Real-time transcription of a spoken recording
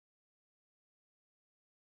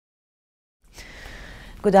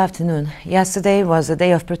Good afternoon. Yesterday was a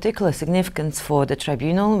day of particular significance for the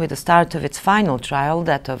tribunal, with the start of its final trial,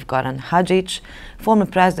 that of Goran Hadžić, former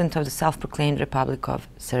president of the self-proclaimed Republic of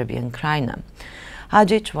Serbian Krajina.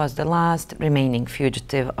 Hadžić was the last remaining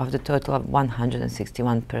fugitive of the total of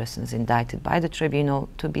 161 persons indicted by the tribunal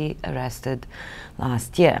to be arrested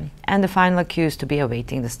last year, and the final accused to be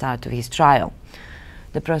awaiting the start of his trial.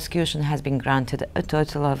 The prosecution has been granted a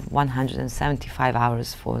total of 175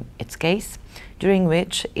 hours for its case, during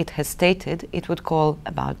which it has stated it would call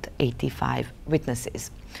about 85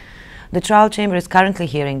 witnesses. The trial chamber is currently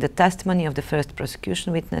hearing the testimony of the first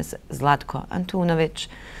prosecution witness, Zlatko Antunović.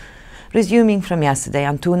 Resuming from yesterday,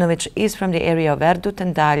 Antunović is from the area of Erdut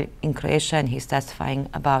and Dalj in Croatia, and he is testifying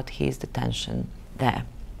about his detention there.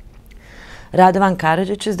 Goran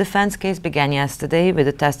Hadžić's defense case began yesterday with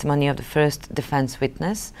the testimony of the first defense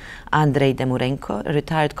witness, Andrej Demurenko, a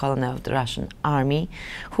retired colonel of the Russian army,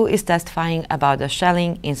 who is testifying about the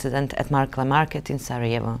shelling incident at Markle Market in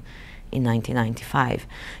Sarajevo in 1995.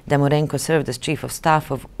 Demurenko served as chief of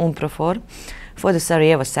staff of UNPROFOR for the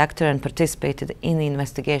Sarajevo sector and participated in the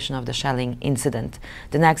investigation of the shelling incident.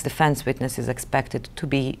 The next defense witness is expected to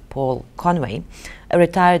be Paul Conway, a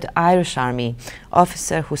retired Irish Army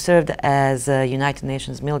officer who served as a United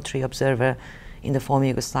Nations military observer in the former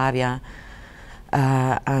Yugoslavia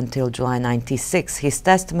until July 1996. His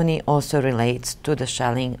testimony also relates to the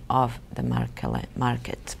shelling of the Markle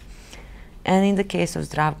Market. And in the case of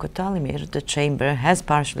Zdravko Tolimir, the chamber has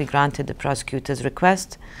partially granted the prosecutor's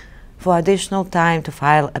request for additional time to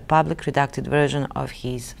file a public redacted version of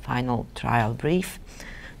his final trial brief.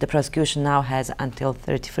 The prosecution now has until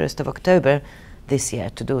 31st of October this year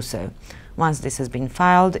to do so. Once this has been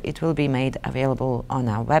filed, it will be made available on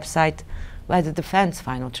our website, where the defense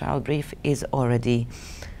final trial brief is already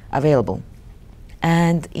available.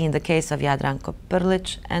 And in the case of Jadranko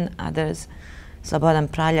Prlić and others, Slobodan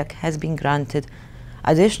Praljak has been granted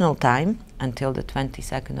additional time until the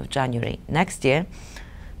 22nd of January next year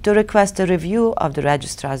to request a review of the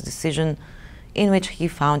registrar's decision, in which he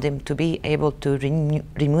found him to be able to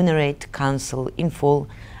remunerate counsel in full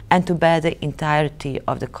and to bear the entirety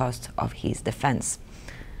of the cost of his defense.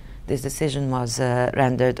 This decision was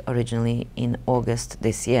rendered originally in August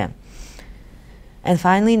this year. And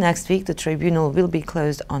finally, next week, the tribunal will be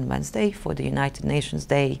closed on Wednesday for the United Nations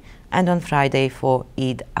Day and on Friday for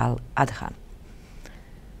Eid al-Adha.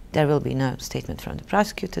 There will be no statement from the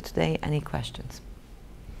prosecutor today. Any questions?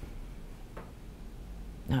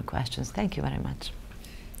 No questions. Thank you very much.